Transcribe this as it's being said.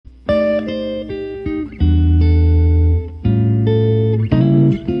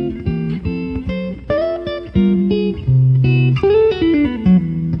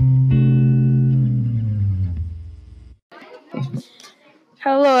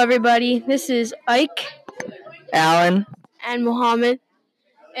everybody. This is Ike Alan. and Muhammad,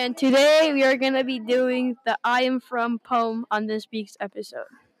 and today we are going to be doing the I Am From poem on this week's episode.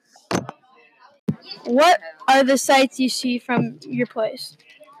 What are the sights you see from your place?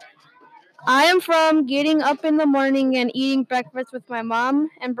 I am from getting up in the morning and eating breakfast with my mom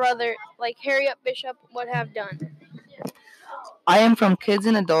and brother, like Harriet Bishop would have done. I am from kids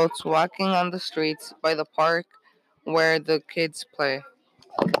and adults walking on the streets by the park where the kids play.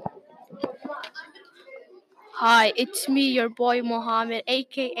 Hi, it's me, your boy Mohammed,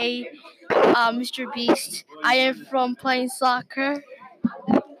 aka Mr. Beast. I am from playing soccer.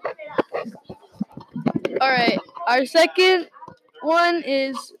 Alright, our second one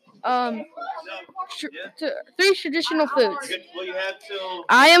is three traditional foods.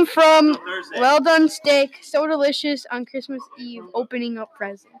 I am from well done steak, so delicious on Christmas Eve, opening up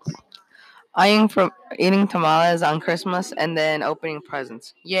presents. I am from eating tamales on Christmas and then opening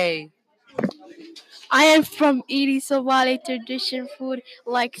presents. Yay! I am from eating Somali tradition food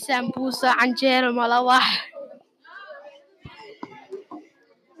like sambusa, anjera, malawah.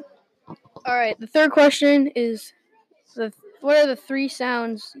 Alright, the third question is what are the three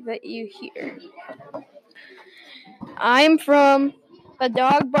sounds that you hear? I'm from a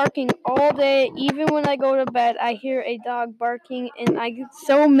dog barking all day. Even when I go to bed, I hear a dog barking and I get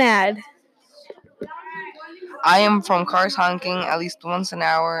so mad. I am from cars honking at least once an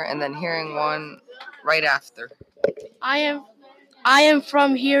hour and then hearing one right after. I am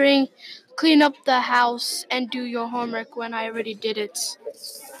from hearing clean up the house and do your homework when I already did it.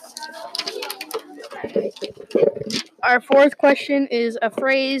 Our fourth question is a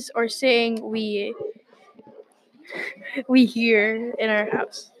phrase or saying we hear in our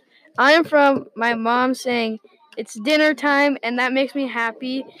house. I am from my mom saying it's dinner time and that makes me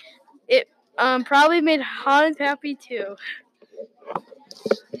happy. It probably made Hans happy too.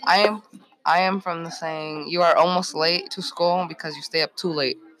 I am from the saying you are almost late to school because you stay up too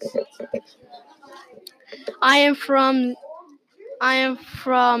late. I am from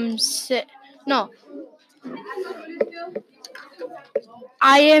no.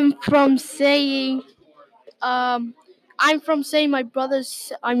 I am from saying I'm from saying my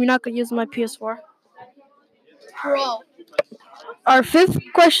brother's. I'm not gonna use my PS4. Bro. Our fifth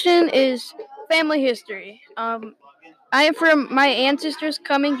question is family history. I am from my ancestors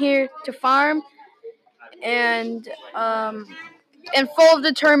coming here to farm and full of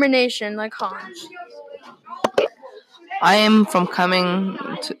determination like Hans. I am from coming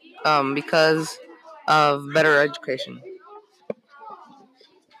to because of better education.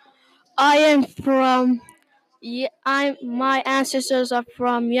 I am from. Yeah, my ancestors are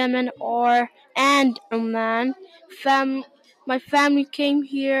from Yemen and Oman. My family came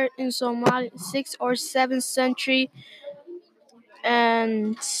here in Somalia 6th or 7th century,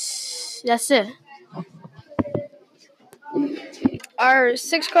 and that's it. Our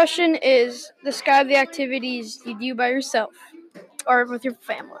sixth question is describe the activities you do by yourself or with your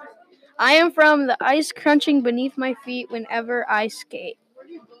family. I am from the ice crunching beneath my feet whenever I skate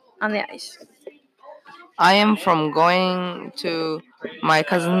on the ice. I am from going to my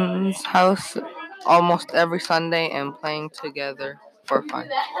cousin's house almost every Sunday and playing together for fun.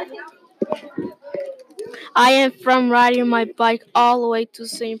 I am from riding my bike all the way to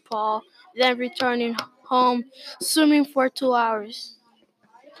St. Paul, then returning home, swimming for 2 hours.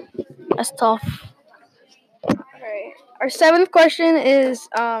 That's tough. Alright. Our seventh question is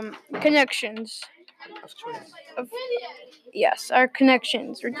connections. Yes, our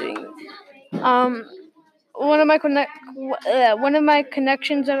connections. We're doing one of my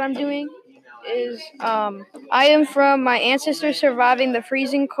connections that I'm doing is I am from my ancestors surviving the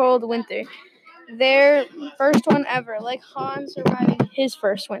freezing cold winter. Their first one ever, like Han surviving his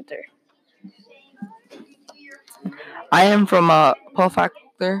first winter. I am from a pull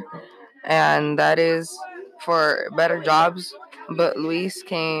factor, and that is for better jobs. But Luis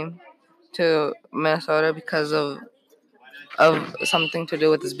came to Minnesota because of something to do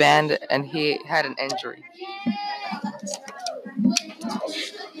with his band, and he had an injury.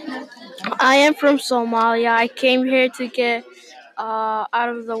 I am from Somalia. I came here to get out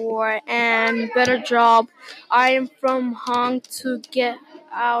of the war and better job. I am from Hong to get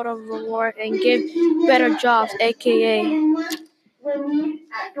out of the war and get better jobs, aka.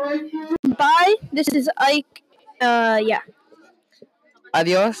 Bye. This is Ike. Yeah.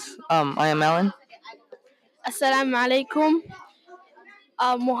 Adios. I am Alan. Assalamu alaikum.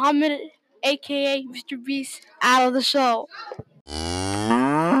 Muhammad, aka Mr. Beast, out of the show.